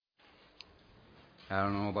I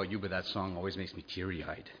don't know about you, but that song always makes me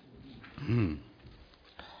teary-eyed. I'm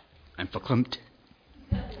verklempt.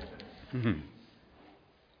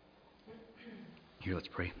 Here, let's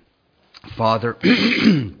pray. Father,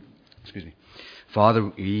 excuse me.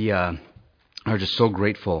 Father, we are just so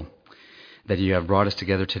grateful that you have brought us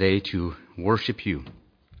together today to worship you.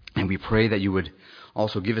 And we pray that you would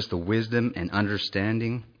also give us the wisdom and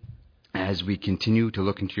understanding as we continue to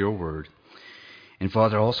look into your word. And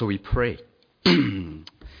Father, also we pray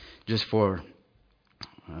just for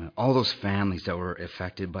all those families that were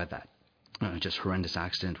affected by that just horrendous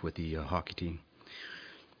accident with the hockey team.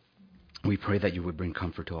 We pray that you would bring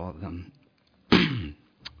comfort to all of them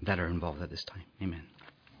that are involved at this time. Amen.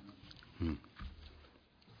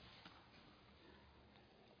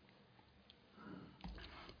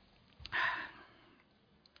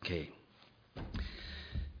 Okay.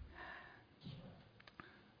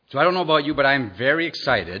 So I don't know about you, but I'm very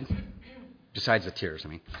excited. Besides the tears, I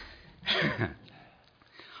mean.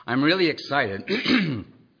 I'm really excited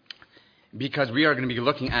because we are going to be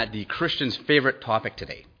looking at the Christian's favorite topic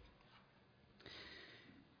today.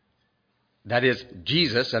 That is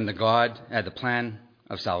Jesus and the plan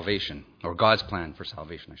of salvation, or God's plan for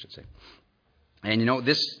salvation, I should say. And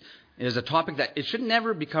this is a topic that it should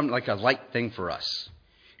never become like a light thing for us.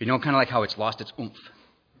 Kind of like how it's lost its oomph.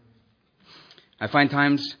 I find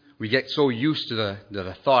times we get so used to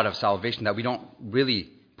the thought of salvation that we don't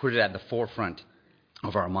really put it at the forefront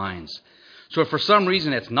of our minds. So if for some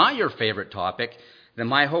reason it's not your favorite topic, then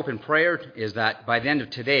my hope and prayer is that by the end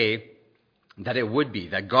of today, that it would be,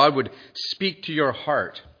 that God would speak to your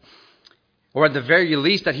heart, or at the very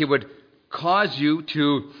least that he would cause you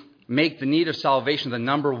to make the need of salvation the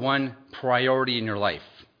number one priority in your life.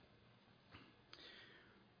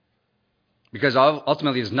 Because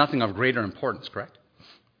ultimately there's nothing of greater importance, correct?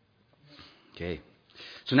 Okay.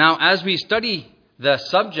 So now as we study the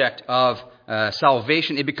subject of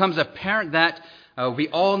salvation, it becomes apparent that we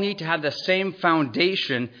all need to have the same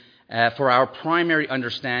foundation for our primary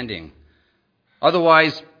understanding.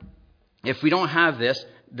 Otherwise, if we don't have this,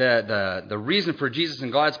 the reason for Jesus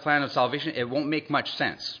and God's plan of salvation, it won't make much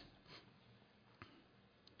sense.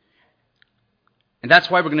 And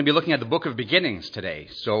that's why we're going to be looking at the book of beginnings today.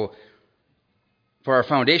 So for our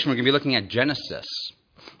foundation, we're going to be looking at Genesis.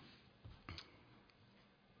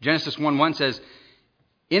 Genesis 1:1 says,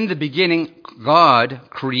 "In the beginning, God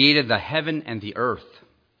created the heaven and the earth."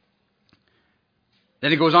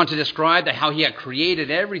 Then it goes on to describe how he had created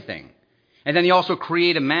everything. And then he also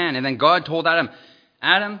created man. And then God told Adam,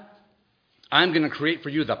 "Adam, I'm going to create for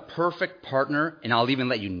you the perfect partner, and I'll even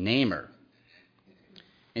let you name her."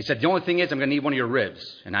 And he said, "The only thing is I'm going to need one of your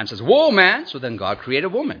ribs." And Adam says, "Whoa, man." So then God created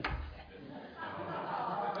woman.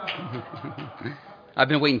 I've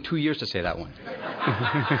been waiting 2 years to say that one.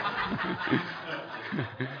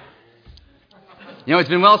 It's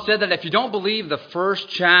been well said that if you don't believe the first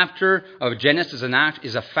chapter of Genesis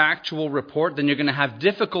is a factual report, then you're going to have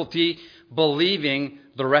difficulty believing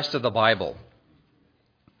the rest of the Bible.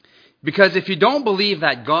 Because if you don't believe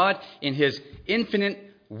that God, in his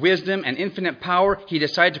infinite wisdom and infinite power, he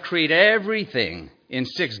decided to create everything in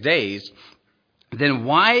 6 days, then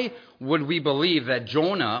why would we believe that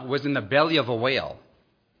Jonah was in the belly of a whale?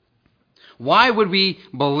 Why would we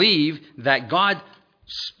believe that God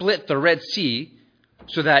split the Red Sea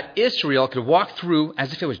so that Israel could walk through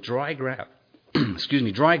as if it was dry ground?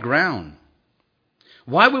 Dry ground.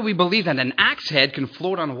 Why would we believe that an axe head can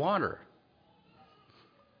float on water?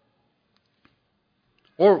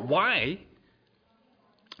 Or why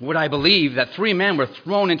would I believe that 3 men were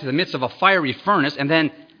thrown into the midst of a fiery furnace and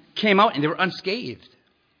then came out and they were unscathed?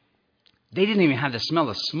 They didn't even have the smell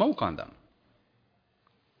of smoke on them.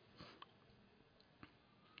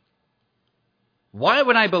 Why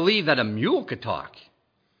would I believe that a mule could talk?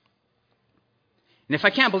 And if I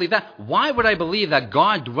can't believe that, why would I believe that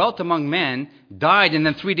God dwelt among men, died, and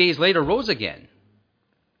then 3 days later rose again?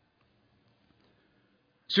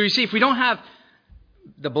 So you see, if we don't have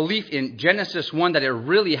the belief in Genesis 1 that it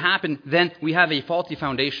really happened, then we have a faulty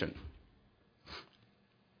foundation.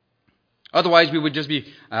 Otherwise, we would just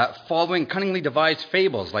be following cunningly devised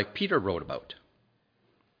fables like Peter wrote about.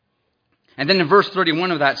 And then in verse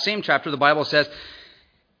 31 of that same chapter, the Bible says,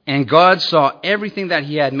 "And God saw everything that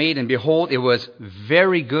he had made, and behold, it was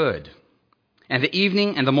very good. And the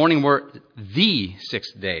evening and the morning were the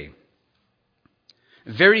 6th day."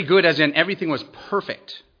 Very good as in everything was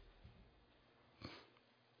perfect.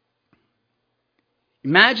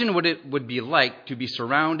 Imagine what it would be like to be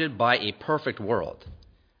surrounded by a perfect world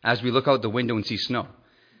as we look out the window and see snow.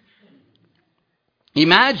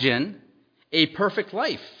 Imagine a perfect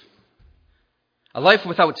life. A life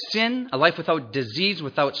without sin, a life without disease,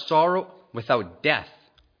 without sorrow, without death.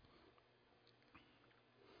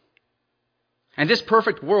 And this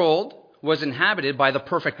perfect world was inhabited by the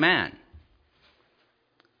perfect man.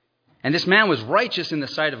 And this man was righteous in the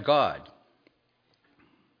sight of God.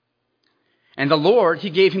 And the Lord, He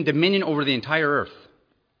gave him dominion over the entire earth.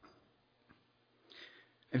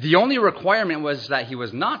 The only requirement was that he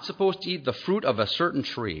was not supposed to eat the fruit of a certain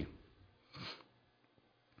tree.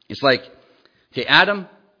 It's like, okay, Adam,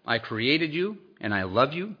 I created you and I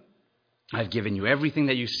love you. I've given you everything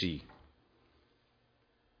that you see.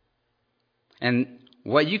 And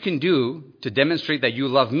what you can do to demonstrate that you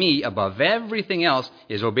love me above everything else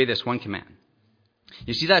is obey this one command.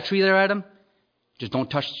 You see that tree there, Adam? Just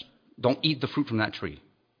don't eat the fruit from that tree.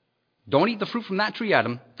 Don't eat the fruit from that tree,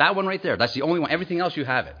 Adam. That one right there. That's the only one. Everything else, you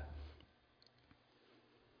have it.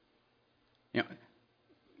 You know,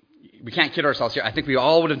 we can't kid ourselves here. I think we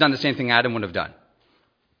all would have done the same thing Adam would have done.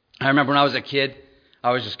 I remember when I was a kid,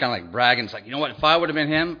 I was just kind of like bragging. It's like, you know what? If I would have been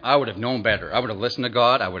him, I would have known better. I would have listened to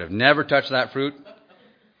God. I would have never touched that fruit.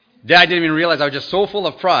 Dad didn't even realize I was just so full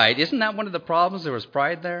of pride. Isn't that one of the problems? There was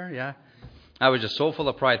pride there. Yeah. I was just so full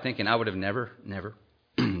of pride thinking I would have never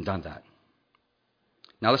done that.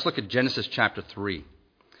 Now let's look at Genesis chapter 3,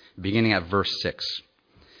 beginning at verse 6.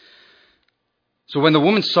 So when the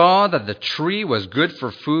woman saw that the tree was good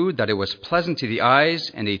for food, that it was pleasant to the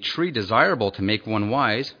eyes, and a tree desirable to make one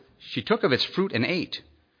wise, she took of its fruit and ate.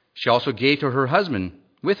 She also gave to her husband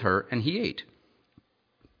with her, and he ate.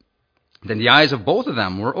 Then the eyes of both of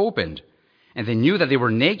them were opened, and they knew that they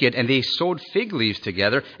were naked, and they sewed fig leaves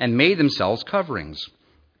together and made themselves coverings.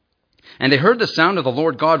 And they heard the sound of the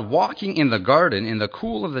Lord God walking in the garden in the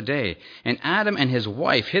cool of the day. And Adam and his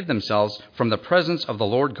wife hid themselves from the presence of the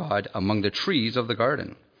Lord God among the trees of the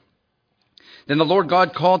garden. Then the Lord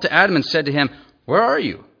God called to Adam and said to him, "Where are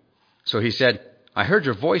you?" So he said, "I heard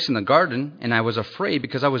your voice in the garden, and I was afraid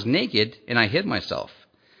because I was naked, and I hid myself."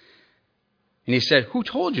 And he said, "Who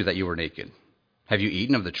told you that you were naked? Have you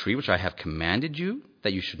eaten of the tree which I have commanded you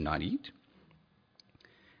that you should not eat?"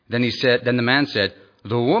 Then the man said,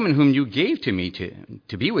 "The woman whom you gave to me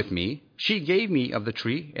to be with me, she gave me of the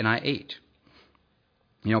tree, and I ate."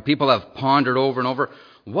 You know, people have pondered over and over,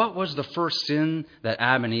 what was the first sin that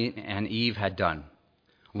Adam and Eve had done?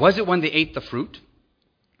 Was it when they ate the fruit?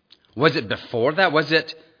 Was it before that? Was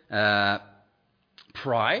it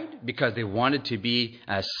pride because they wanted to be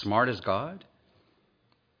as smart as God?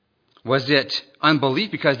 Was it unbelief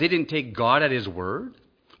because they didn't take God at His word?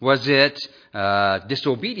 Was it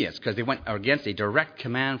disobedience because they went against a direct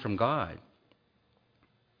command from God?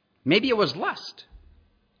 Maybe it was lust.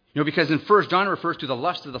 You know, because in 1 John it refers to the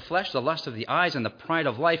lust of the flesh, the lust of the eyes, and the pride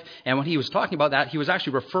of life. And when he was talking about that, he was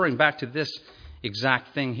actually referring back to this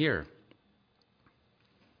exact thing here.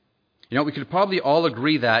 You know, we could probably all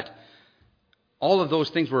agree that all of those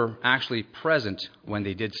things were actually present when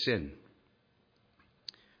they did sin.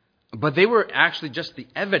 But they were actually just the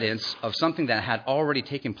evidence of something that had already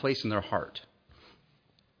taken place in their heart.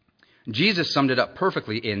 Jesus summed it up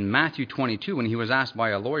perfectly in Matthew 22 when he was asked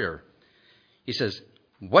by a lawyer. He says,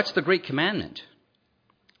 "What's the great commandment?"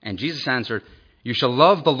 And Jesus answered, "You shall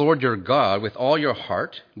love the Lord your God with all your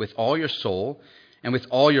heart, with all your soul, and with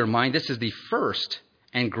all your mind. This is the first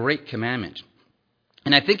and great commandment."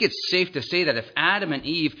 And I think it's safe to say that if Adam and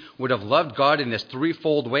Eve would have loved God in this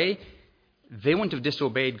threefold way, they wouldn't have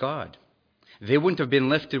disobeyed God. They wouldn't have been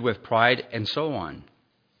lifted with pride and so on.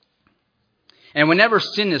 And whenever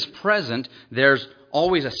sin is present, there's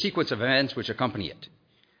always a sequence of events which accompany it.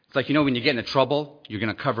 It's like, you know, when you get into trouble, you're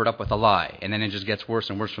going to cover it up with a lie, and then it just gets worse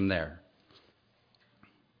and worse from there.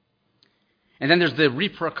 And then there's the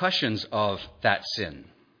repercussions of that sin.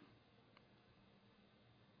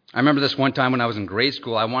 I remember this one time when I was in grade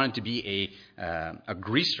school, I wanted to be a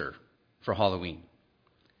greaser for Halloween.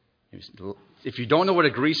 If you don't know what a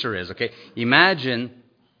greaser is, okay, imagine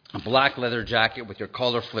a black leather jacket with your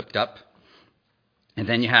collar flipped up, and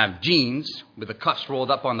then you have jeans with the cuffs rolled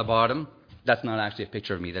up on the bottom. That's not actually a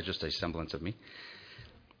picture of me, that's just a semblance of me.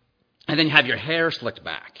 And then you have your hair slicked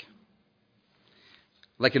back,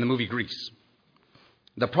 like in the movie Grease.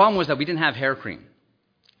 The problem was that we didn't have hair cream.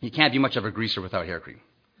 You can't be much of a greaser without hair cream.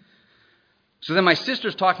 So then my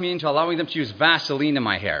sisters talked me into allowing them to use Vaseline in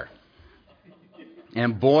my hair.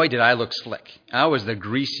 And boy, did I look slick. I was the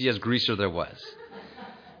greasiest greaser there was.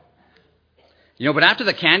 You know, but after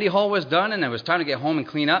the candy haul was done and it was time to get home and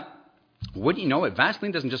clean up, wouldn't you know it,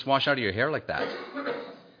 Vaseline doesn't just wash out of your hair like that.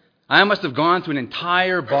 I must have gone through an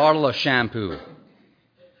entire bottle of shampoo.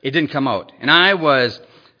 It didn't come out. And I was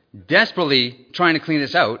desperately trying to clean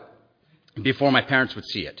this out before my parents would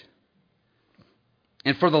see it.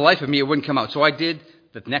 And for the life of me, it wouldn't come out. So I did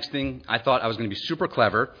the next thing. I thought I was going to be super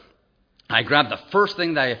clever. I grabbed the first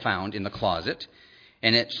thing that I found in the closet,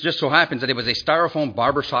 and it just so happens that it was a styrofoam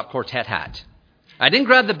barbershop quartet hat. I didn't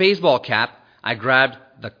grab the baseball cap. I grabbed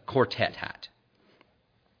the quartet hat.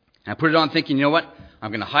 And I put it on thinking, you know what?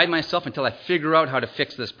 I'm going to hide myself until I figure out how to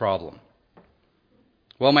fix this problem.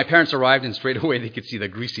 Well, my parents arrived, and straight away they could see the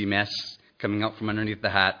greasy mess coming out from underneath the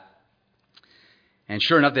hat. And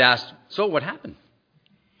sure enough, they asked, so what happened?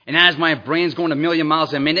 And as my brain's going a million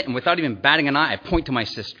miles a minute, and without even batting an eye, I point to my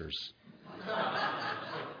sisters.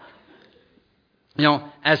 You know,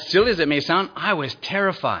 as silly as it may sound, I was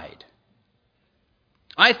terrified.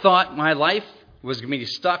 I thought my life was going to be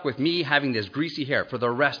stuck with me having this greasy hair for the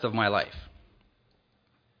rest of my life.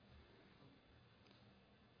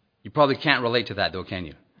 You probably can't relate to that, though, can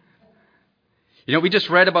you? You know, we just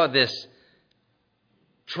read about this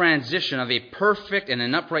transition of a perfect and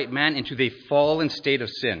an upright man into the fallen state of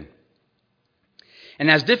sin.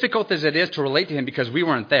 And as difficult as it is to relate to him because we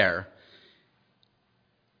weren't there,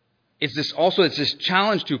 it's this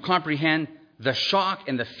challenge to comprehend the shock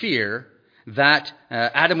and the fear that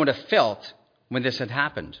Adam would have felt when this had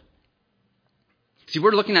happened. See,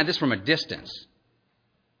 we're looking at this from a distance.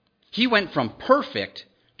 He went from perfect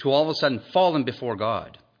to all of a sudden fallen before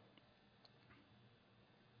God.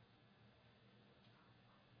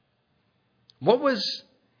 What was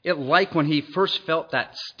it like when he first felt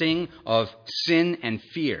that sting of sin and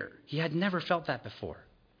fear? He had never felt that before.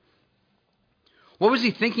 What was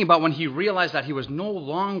he thinking about when he realized that he was no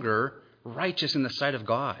longer righteous in the sight of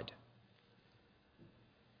God?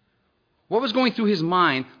 What was going through his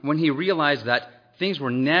mind when he realized that things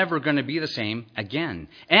were never going to be the same again,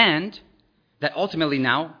 and that ultimately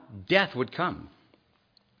now death would come?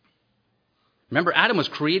 Remember, Adam was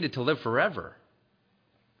created to live forever.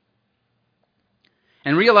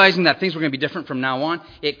 And realizing that things were going to be different from now on,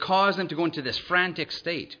 it caused them to go into this frantic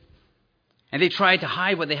state. And they tried to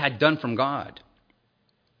hide what they had done from God.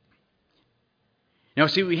 You know,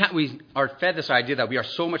 see, we are fed this idea that we are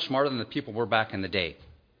so much smarter than the people were back in the day.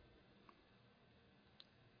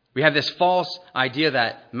 We have this false idea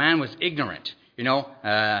that man was ignorant. You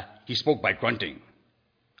know, he spoke by grunting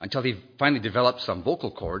until he finally developed some vocal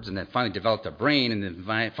cords, and then finally developed a brain, and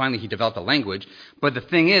then finally he developed a language. But the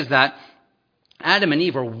thing is that Adam and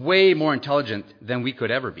Eve are way more intelligent than we could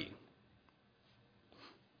ever be.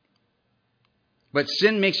 But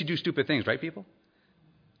sin makes you do stupid things, right, people?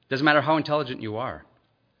 Doesn't matter how intelligent you are.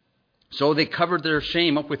 So they covered their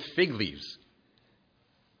shame up with fig leaves.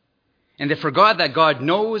 And they forgot that God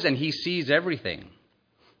knows and he sees everything.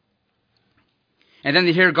 And then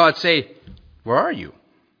they hear God say, "Where are you?"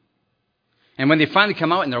 And when they finally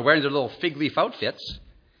come out and they're wearing their little fig leaf outfits,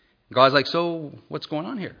 God's like, "So what's going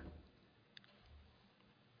on here?"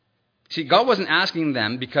 See, God wasn't asking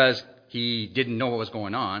them because he didn't know what was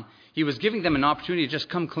going on. He was giving them an opportunity to just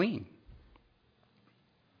come clean.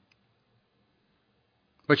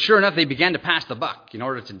 But sure enough, they began to pass the buck in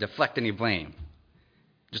order to deflect any blame.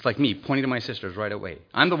 Just like me, pointing to my sisters right away.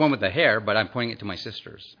 I'm the one with the hair, but I'm pointing it to my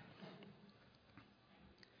sisters.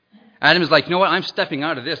 Adam is like, "You know what? I'm stepping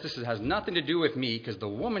out of this. This has nothing to do with me because the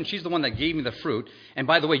woman, she's the one that gave me the fruit. And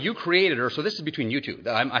by the way, you created her, so this is between you two.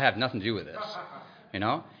 I have nothing to do with this." You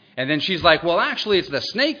know? And then she's like, "Well, actually, it's the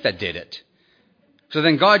snake that did it." So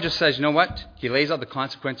then God just says, you know what? He lays out the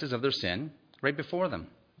consequences of their sin right before them.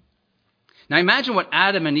 Now imagine what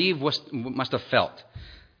Adam and Eve must have felt.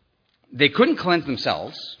 They couldn't cleanse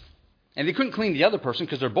themselves, and they couldn't clean the other person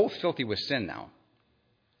because they're both filthy with sin now.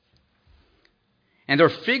 And their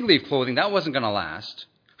fig leaf clothing, that wasn't going to last.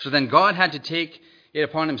 So then God had to take it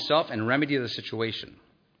upon himself and remedy the situation.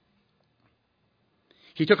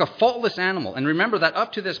 He took a faultless animal. And remember that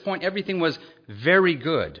up to this point, everything was very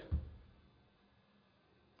good.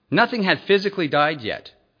 Nothing had physically died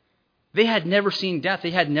yet. They had never seen death.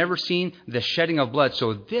 They had never seen the shedding of blood.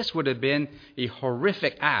 So this would have been a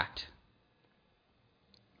horrific act.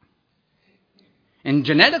 And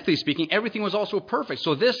genetically speaking, everything was also perfect.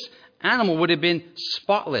 So this animal would have been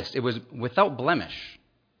spotless. It was without blemish.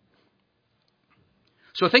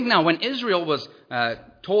 So think now, when Israel was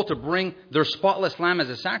told to bring their spotless lamb as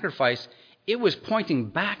a sacrifice, it was pointing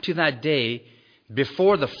back to that day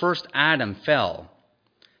before the first Adam fell,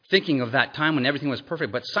 thinking of that time when everything was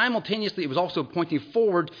perfect. But simultaneously, it was also pointing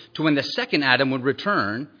forward to when the second Adam would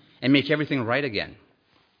return and make everything right again.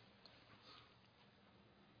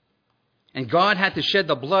 And God had to shed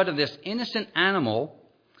the blood of this innocent animal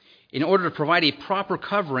in order to provide a proper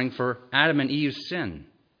covering for Adam and Eve's sin.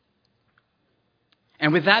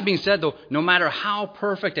 And with that being said, though, no matter how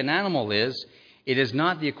perfect an animal is, it is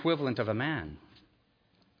not the equivalent of a man.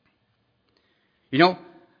 You know,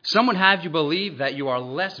 some would have you believe that you are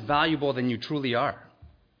less valuable than you truly are.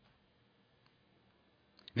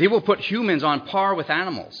 They will put humans on par with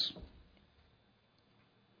animals.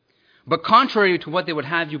 But contrary to what they would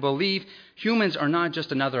have you believe, humans are not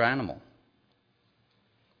just another animal.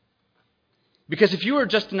 Because if you were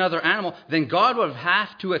just another animal, then God would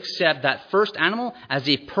have to accept that first animal as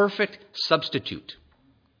a perfect substitute.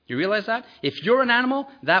 You realize that? If you're an animal,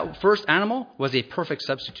 that first animal was a perfect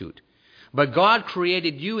substitute. But God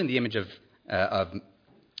created you in the image of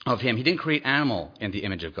Him. He didn't create animal in the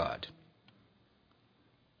image of God.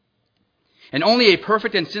 And only a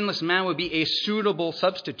perfect and sinless man would be a suitable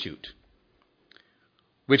substitute,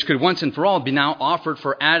 which could once and for all be now offered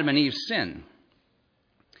for Adam and Eve's sin.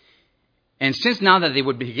 And since now that they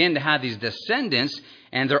would begin to have these descendants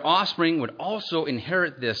and their offspring would also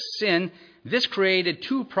inherit this sin, this created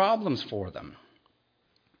two problems for them.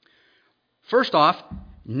 First off,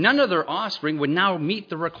 none of their offspring would now meet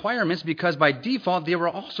the requirements because by default they were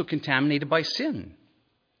also contaminated by sin.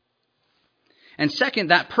 And second,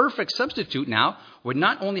 that perfect substitute now would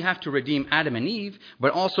not only have to redeem Adam and Eve,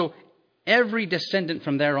 but also every descendant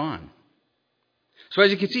from there on. So as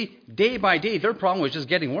you can see, day by day, their problem was just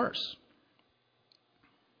getting worse.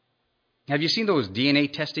 Have you seen those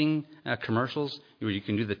DNA testing commercials where you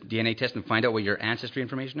can do the DNA test and find out what your ancestry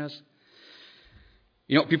information is?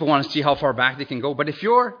 You know, people want to see how far back they can go. But if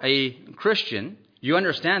you're a Christian, you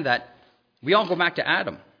understand that we all go back to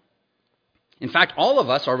Adam. In fact, all of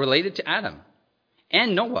us are related to Adam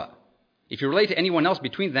and Noah. If you relate to anyone else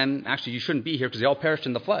between them, actually you shouldn't be here because they all perished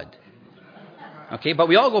in the flood. Okay, but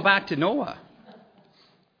we all go back to Noah.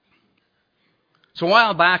 So a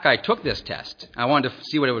while back, I took this test. I wanted to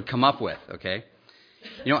see what it would come up with, okay?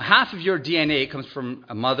 You know, half of your DNA comes from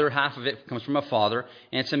a mother, half of it comes from a father,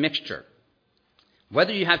 and it's a mixture.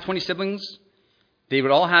 Whether you have 20 siblings, they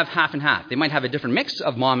would all have half and half. They might have a different mix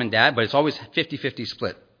of mom and dad, but it's always 50-50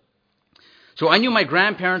 split. So I knew my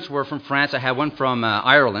grandparents were from France. I had one from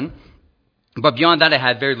Ireland. But beyond that, I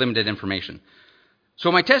had very limited information.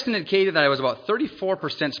 So my test indicated that I was about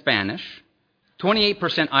 34% Spanish,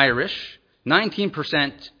 28% Irish,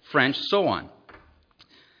 19% French, so on.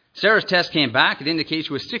 Sarah's test came back. It indicates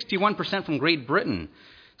she was 61% from Great Britain,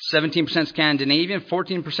 17% Scandinavian,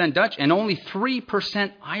 14% Dutch, and only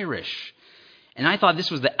 3% Irish. And I thought this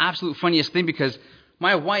was the absolute funniest thing because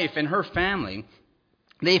my wife and her family,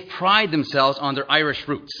 they pride themselves on their Irish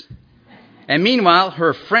roots. And meanwhile,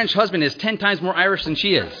 her French husband is 10 times more Irish than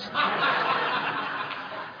she is.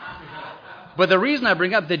 But the reason I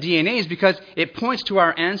bring up the DNA is because it points to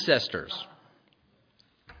our ancestors.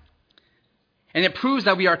 And it proves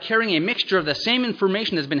that we are carrying a mixture of the same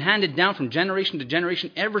information that's been handed down from generation to generation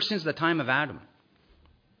ever since the time of Adam.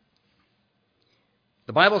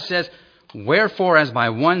 The Bible says, "Wherefore, as by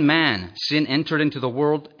one man sin entered into the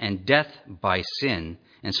world, and death by sin,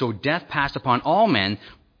 and so death passed upon all men,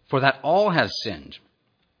 for that all have sinned."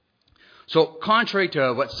 So, contrary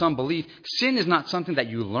to what some believe, sin is not something that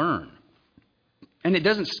you learn. And it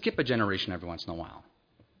doesn't skip a generation every once in a while.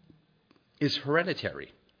 It's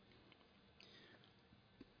hereditary.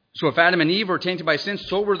 So if Adam and Eve were tainted by sin,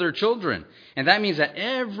 so were their children. And that means that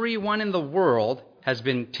everyone in the world has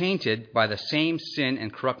been tainted by the same sin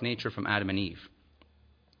and corrupt nature from Adam and Eve.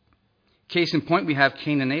 Case in point, we have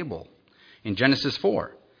Cain and Abel in Genesis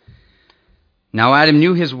 4. Now Adam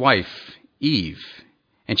knew his wife, Eve,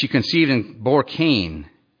 and she conceived and bore Cain,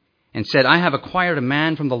 and said, "I have acquired a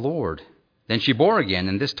man from the Lord." Then she bore again,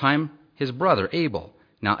 and this time his brother, Abel.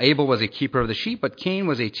 Now Abel was a keeper of the sheep, but Cain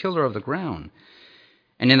was a tiller of the ground.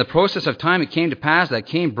 And in the process of time it came to pass that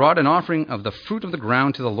Cain brought an offering of the fruit of the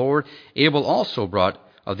ground to the Lord. Abel also brought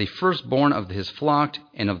of the firstborn of his flock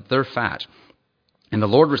and of their fat. And the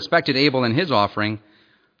Lord respected Abel and his offering,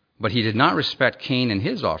 but he did not respect Cain and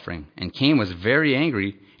his offering. And Cain was very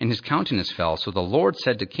angry, and his countenance fell. So the Lord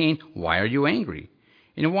said to Cain, "Why are you angry?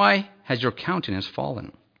 And why has your countenance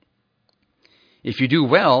fallen? If you do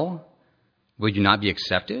well, will you not be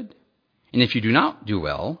accepted? And if you do not do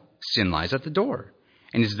well, sin lies at the door,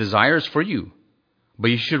 and his desires for you, but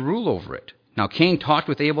you should rule over it." Now Cain talked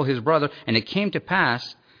with Abel his brother, and it came to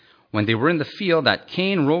pass, when they were in the field, that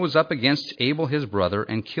Cain rose up against Abel his brother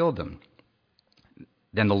and killed him.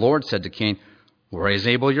 Then the Lord said to Cain, "Where is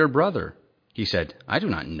Abel your brother?" He said, "I do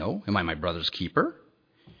not know. Am I my brother's keeper?"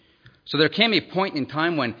 So there came a point in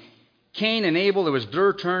time when Cain and Abel, it was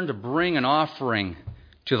their turn to bring an offering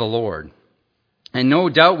to the Lord. And no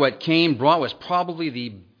doubt what Cain brought was probably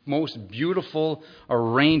the most beautiful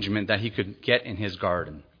arrangement that he could get in his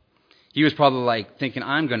garden. He was probably like thinking,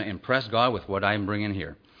 "I'm going to impress God with what I'm bringing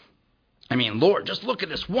here. I mean, Lord, just look at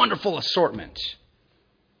this wonderful assortment."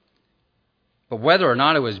 But whether or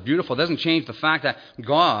not it was beautiful doesn't change the fact that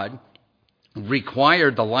God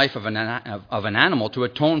required the life of an animal to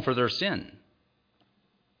atone for their sin.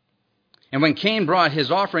 And when Cain brought his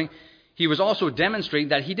offering, he was also demonstrating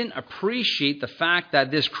that he didn't appreciate the fact that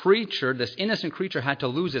this creature, this innocent creature, had to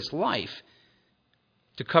lose its life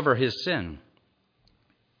to cover his sin.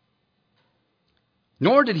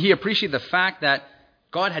 Nor did he appreciate the fact that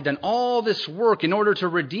God had done all this work in order to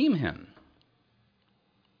redeem him.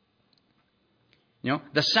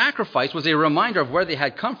 The sacrifice was a reminder of where they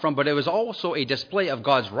had come from, but it was also a display of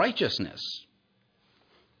God's righteousness.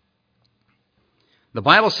 The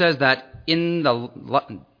Bible says that the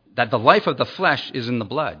life of the flesh is in the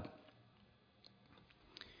blood.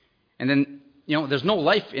 And then, there's no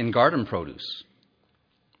life in garden produce.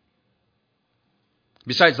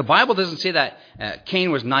 Besides, the Bible doesn't say that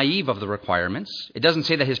Cain was naive of the requirements. It doesn't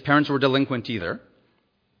say that his parents were delinquent either.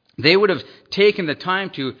 They would have taken the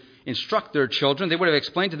time to instruct their children. They would have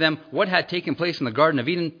explained to them what had taken place in the Garden of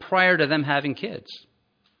Eden prior to them having kids.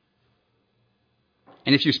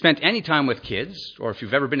 And if you spent any time with kids, or if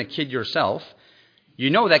you've ever been a kid yourself,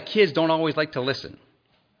 you know that kids don't always like to listen.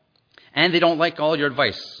 And they don't like all your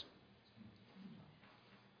advice.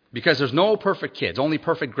 Because there's no perfect kids, only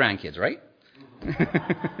perfect grandkids, right?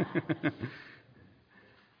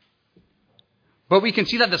 But we can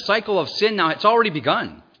see that the cycle of sin now, it's already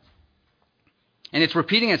begun. And it's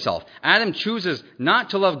repeating itself. Adam chooses not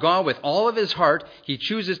to love God with all of his heart. He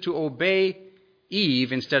chooses to obey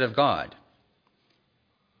Eve instead of God.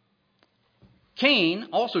 Cain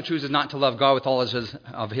also chooses not to love God with all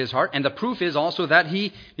of his heart. And the proof is also that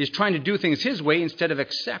he is trying to do things his way instead of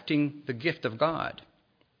accepting the gift of God.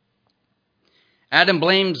 Adam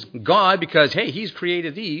blames God because, hey, he's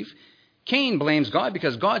created Eve. Cain blames God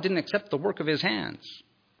because God didn't accept the work of his hands.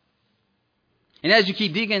 And as you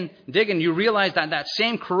keep digging, you realize that that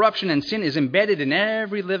same corruption and sin is embedded in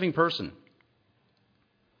every living person.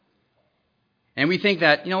 And we think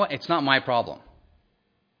that, it's not my problem.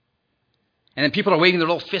 And then people are waving their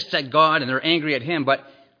little fists at God and they're angry at him. But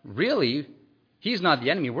really, he's not the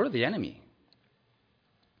enemy. We're the enemy.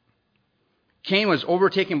 Cain was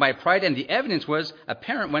overtaken by pride, and the evidence was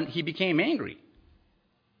apparent when he became angry.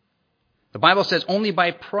 The Bible says only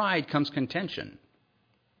by pride comes contention.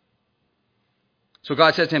 So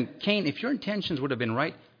God says to him, Cain, if your intentions would have been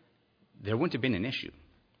right, there wouldn't have been an issue.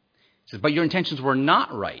 He says, but your intentions were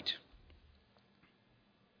not right.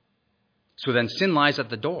 So then sin lies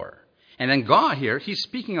at the door. And then God here, he's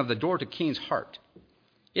speaking of the door to Cain's heart.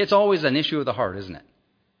 It's always an issue of the heart, isn't it?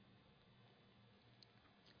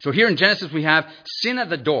 So here in Genesis we have sin at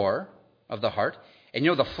the door of the heart. And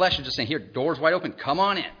the flesh is just saying, here, door's wide open, come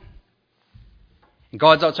on in. And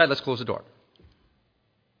God's outside, let's close the door.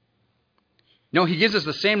 No, he gives us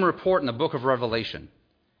the same report in the book of Revelation.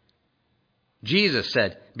 Jesus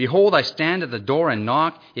said, behold, I stand at the door and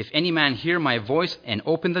knock. If any man hear my voice and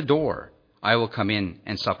open the door, I will come in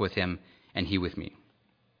and sup with him and he with me.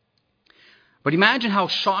 But imagine how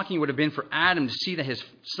shocking it would have been for Adam to see that his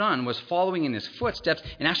son was following in his footsteps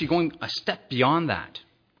and actually going a step beyond that.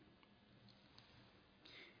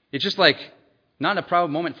 It's just like not a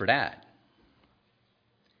proud moment for Dad.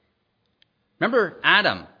 Remember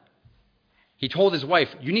Adam? He told his wife,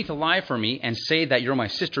 you need to lie for me and say that you're my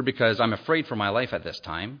sister because I'm afraid for my life at this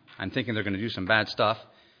time. I'm thinking they're going to do some bad stuff.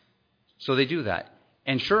 So they do that.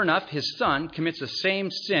 And sure enough, his son commits the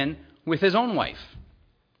same sin with his own wife.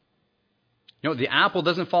 The apple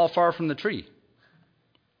doesn't fall far from the tree.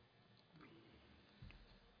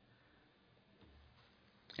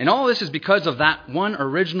 And all this is because of that one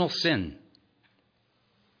original sin.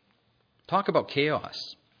 Talk about chaos.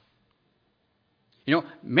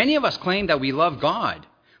 Many of us claim that we love God,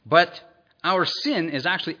 but our sin is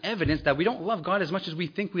actually evidence that we don't love God as much as we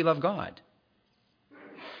think we love God.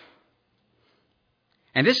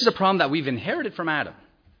 And this is a problem that we've inherited from Adam.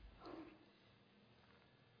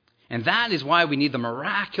 And that is why we need the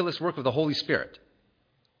miraculous work of the Holy Spirit.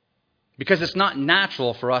 Because it's not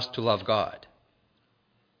natural for us to love God.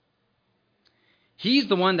 He's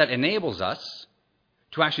the one that enables us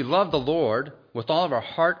to actually love the Lord with all of our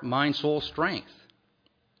heart, mind, soul, strength.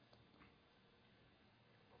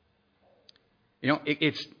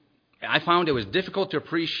 I found it was difficult to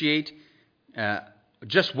appreciate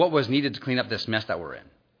just what was needed to clean up this mess that we're in.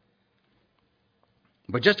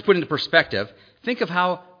 But just to put into perspective, think of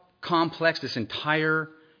how complex this entire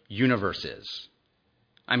universe is.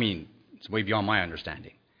 It's way beyond my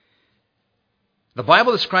understanding. The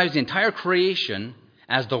Bible describes the entire creation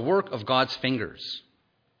as the work of God's fingers.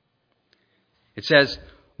 It says,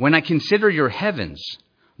 when I consider your heavens,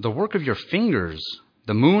 the work of your fingers,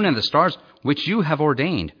 the moon and the stars, which you have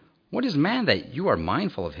ordained, What is man that you are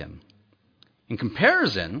mindful of him? In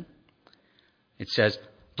comparison, it says,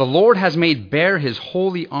 the Lord has made bare his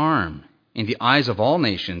holy arm in the eyes of all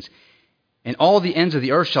nations, and all the ends of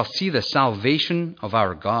the earth shall see the salvation of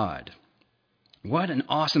our God. What an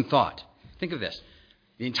awesome thought. Think of this.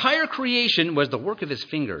 The entire creation was the work of his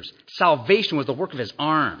fingers. Salvation was the work of his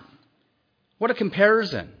arm. What a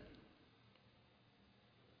comparison.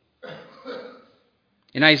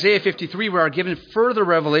 In Isaiah 53, we are given further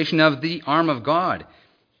revelation of the arm of God.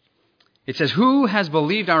 It says, who has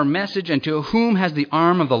believed our message, and to whom has the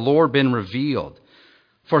arm of the Lord been revealed?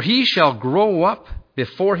 For he shall grow up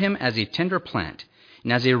before him as a tender plant,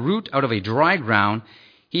 and as a root out of a dry ground.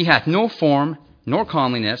 He hath no form nor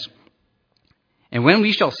comeliness, and when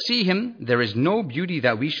we shall see him, there is no beauty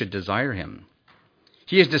that we should desire him.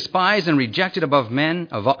 He is despised and rejected above men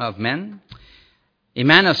of men, a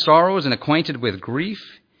man of sorrows and acquainted with grief,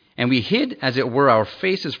 and we hid, as it were, our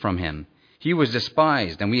faces from him. He was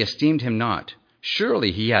despised, and we esteemed him not.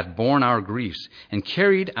 Surely he hath borne our griefs, and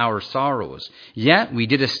carried our sorrows. Yet we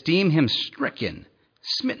did esteem him stricken,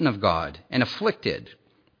 smitten of God, and afflicted.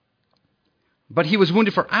 But he was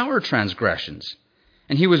wounded for our transgressions,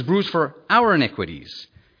 and he was bruised for our iniquities.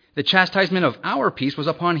 The chastisement of our peace was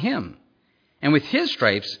upon him, and with his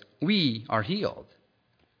stripes we are healed.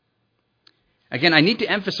 Again, I need to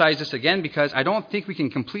emphasize this again because I don't think we can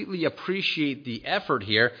completely appreciate the effort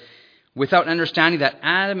here without understanding that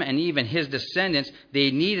Adam and Eve and his descendants,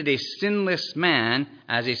 they needed a sinless man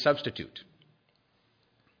as a substitute.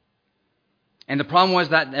 And the problem was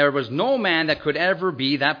that there was no man that could ever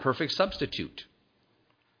be that perfect substitute,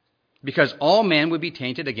 because all men would be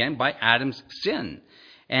tainted again by Adam's sin.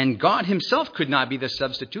 And God himself could not be the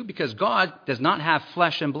substitute because God does not have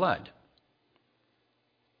flesh and blood.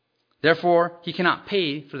 Therefore, he cannot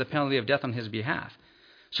pay for the penalty of death on his behalf.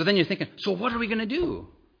 So then you're thinking, so what are we going to do?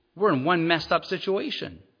 We're in one messed up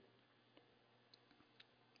situation.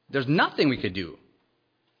 There's nothing we could do.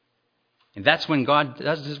 And that's when God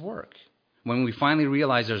does his work. When we finally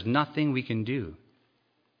realize there's nothing we can do.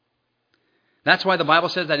 That's why the Bible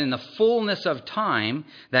says that in the fullness of time,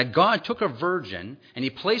 that God took a virgin and he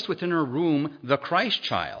placed within her womb the Christ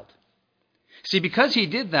child. See, because he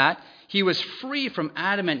did that, he was free from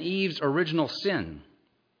Adam and Eve's original sin.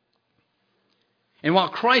 And while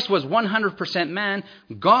Christ was 100% man,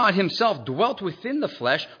 God himself dwelt within the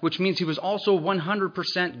flesh, which means he was also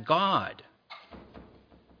 100% God.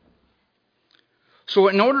 So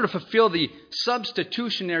in order to fulfill the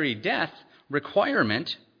substitutionary death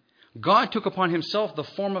requirement, God took upon himself the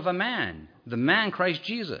form of a man, the man Christ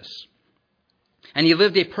Jesus. And he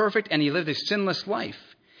lived a perfect and he lived a sinless life.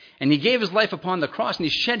 And he gave his life upon the cross and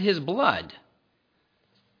he shed his blood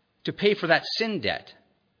to pay for that sin debt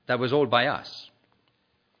that was owed by us.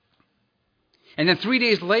 And then 3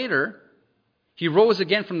 days later, he rose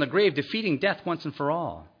again from the grave, defeating death once and for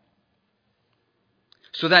all.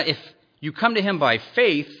 So that if you come to him by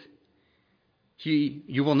faith,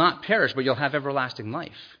 you will not perish, but you'll have everlasting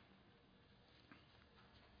life.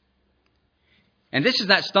 And this is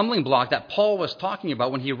that stumbling block that Paul was talking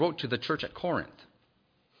about when he wrote to the church at Corinth.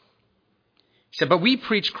 He said, but we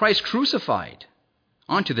preach Christ crucified,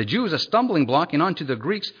 unto the Jews a stumbling block, and unto the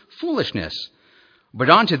Greeks foolishness. But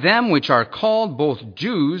unto them which are called both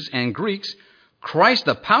Jews and Greeks, Christ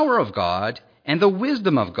the power of God and the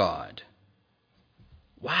wisdom of God.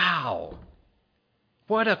 Wow.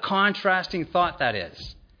 What a contrasting thought that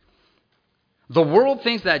is. The world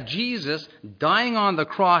thinks that Jesus dying on the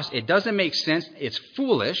cross, it doesn't make sense, it's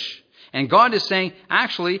foolish. And God is saying,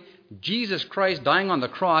 actually, Jesus Christ dying on the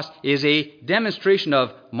cross is a demonstration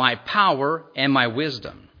of my power and my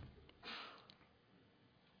wisdom.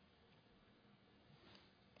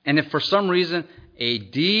 And if for some reason a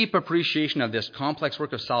deep appreciation of this complex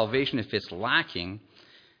work of salvation, if it's lacking,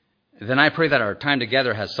 then I pray that our time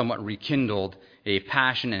together has somewhat rekindled a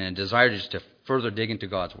passion and a desire just to further dig into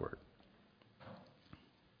God's Word.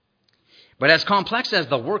 But as complex as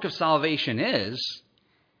the work of salvation is,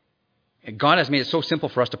 God has made it so simple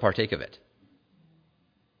for us to partake of it.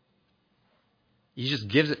 He just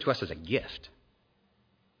gives it to us as a gift.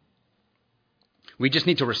 We just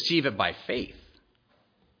need to receive it by faith.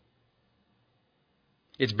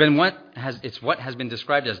 It's what has been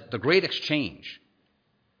described as the great exchange.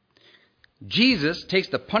 Jesus takes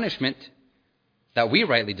the punishment that we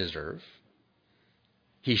rightly deserve.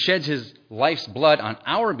 He sheds his life's blood on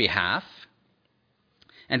our behalf.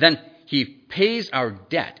 And then he pays our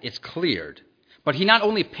debt. It's cleared. But he not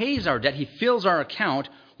only pays our debt, he fills our account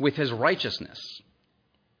with his righteousness.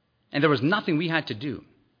 And there was nothing we had to do.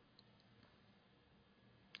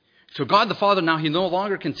 So God the Father now, he no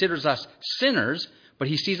longer considers us sinners, but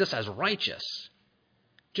he sees us as righteous,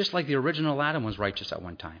 just like the original Adam was righteous at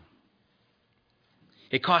one time.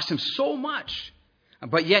 It cost him so much,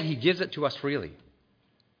 but yet he gives it to us freely.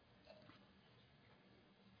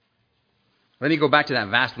 Let me go back to that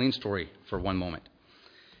Vaseline story for one moment.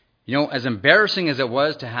 You know, as embarrassing as it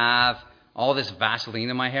was to have all this Vaseline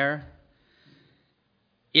in my hair,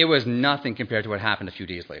 it was nothing compared to what happened a few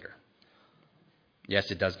days later. Yes,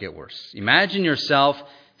 it does get worse. Imagine yourself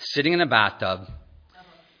sitting in a bathtub,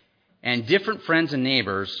 and different friends and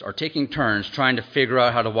neighbors are taking turns trying to figure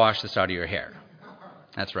out how to wash this out of your hair.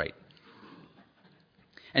 That's right.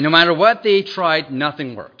 And no matter what they tried,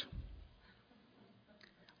 nothing worked.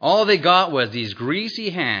 All they got was these greasy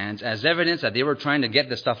hands as evidence that they were trying to get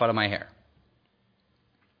this stuff out of my hair.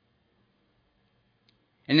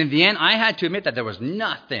 And in the end, I had to admit that there was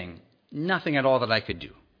nothing at all that I could do.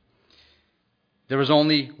 There was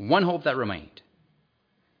only one hope that remained.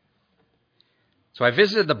 So I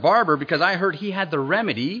visited the barber because I heard he had the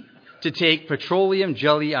remedy to take petroleum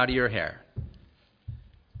jelly out of your hair.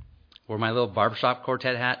 Wore my little barbershop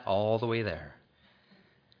quartet hat all the way there.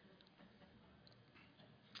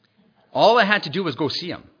 All I had to do was go see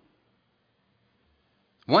him.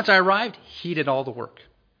 Once I arrived, he did all the work.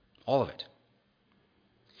 All of it.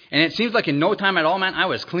 And it seems like in no time at all, man, I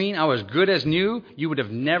was clean. I was good as new. You would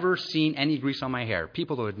have never seen any grease on my hair.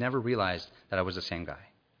 People would never realize that I was the same guy.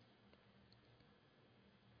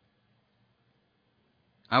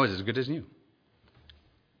 I was as good as new.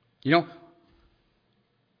 You know,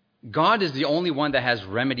 God is the only one that has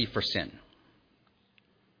remedy for sin.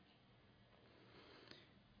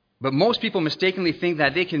 But most people mistakenly think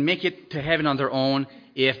that they can make it to heaven on their own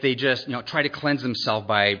if they just, try to cleanse themselves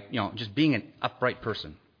by, just being an upright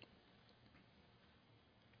person.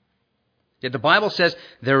 Yet the Bible says,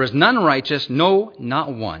 there is none righteous, no,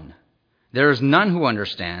 not one. There is none who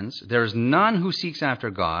understands. There is none who seeks after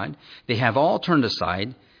God. They have all turned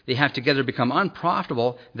aside. They have together become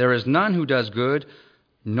unprofitable. There is none who does good,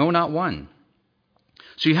 no, not one.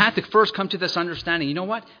 So you have to first come to this understanding, you know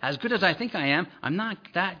what? As good as I think I am, I'm not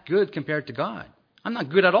that good compared to God. I'm not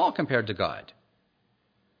good at all compared to God.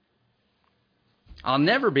 I'll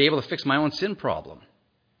never be able to fix my own sin problem.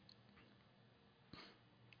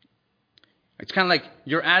 It's kind of like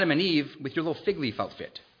you're Adam and Eve with your little fig leaf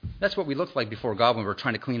outfit. That's what we looked like before God when we were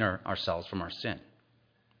trying to clean ourselves from our sin.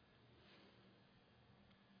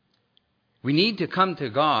 We need to come to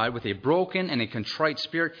God with a broken and a contrite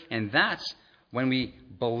spirit, and that's when we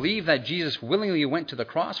believe that Jesus willingly went to the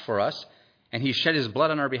cross for us and he shed his blood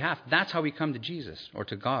on our behalf. That's how we come to Jesus or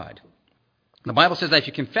to God. The Bible says that if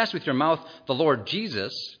you confess with your mouth the Lord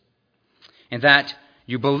Jesus and that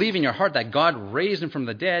you believe in your heart that God raised him from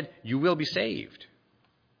the dead, you will be saved.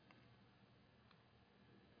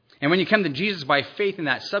 And when you come to Jesus by faith in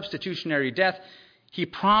that substitutionary death, he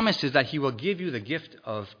promises that he will give you the gift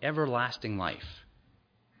of everlasting life.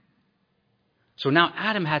 So now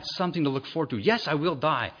Adam had something to look forward to. Yes, I will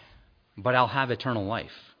die, but I'll have eternal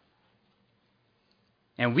life.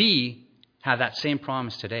 And we have that same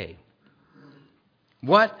promise today.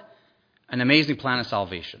 What an amazing plan of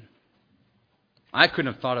salvation. I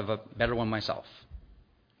couldn't have thought of a better one myself.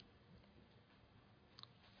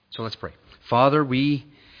 So let's pray. Father,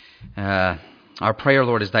 our prayer,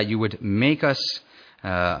 Lord, is that you would make us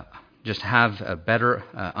just have a better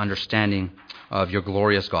understanding of your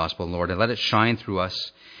glorious gospel, Lord, and let it shine through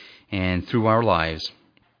us and through our lives.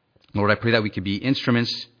 Lord, I pray that we could be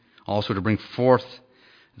instruments also to bring forth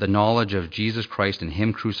the knowledge of Jesus Christ and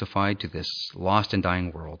him crucified to this lost and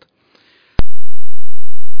dying world.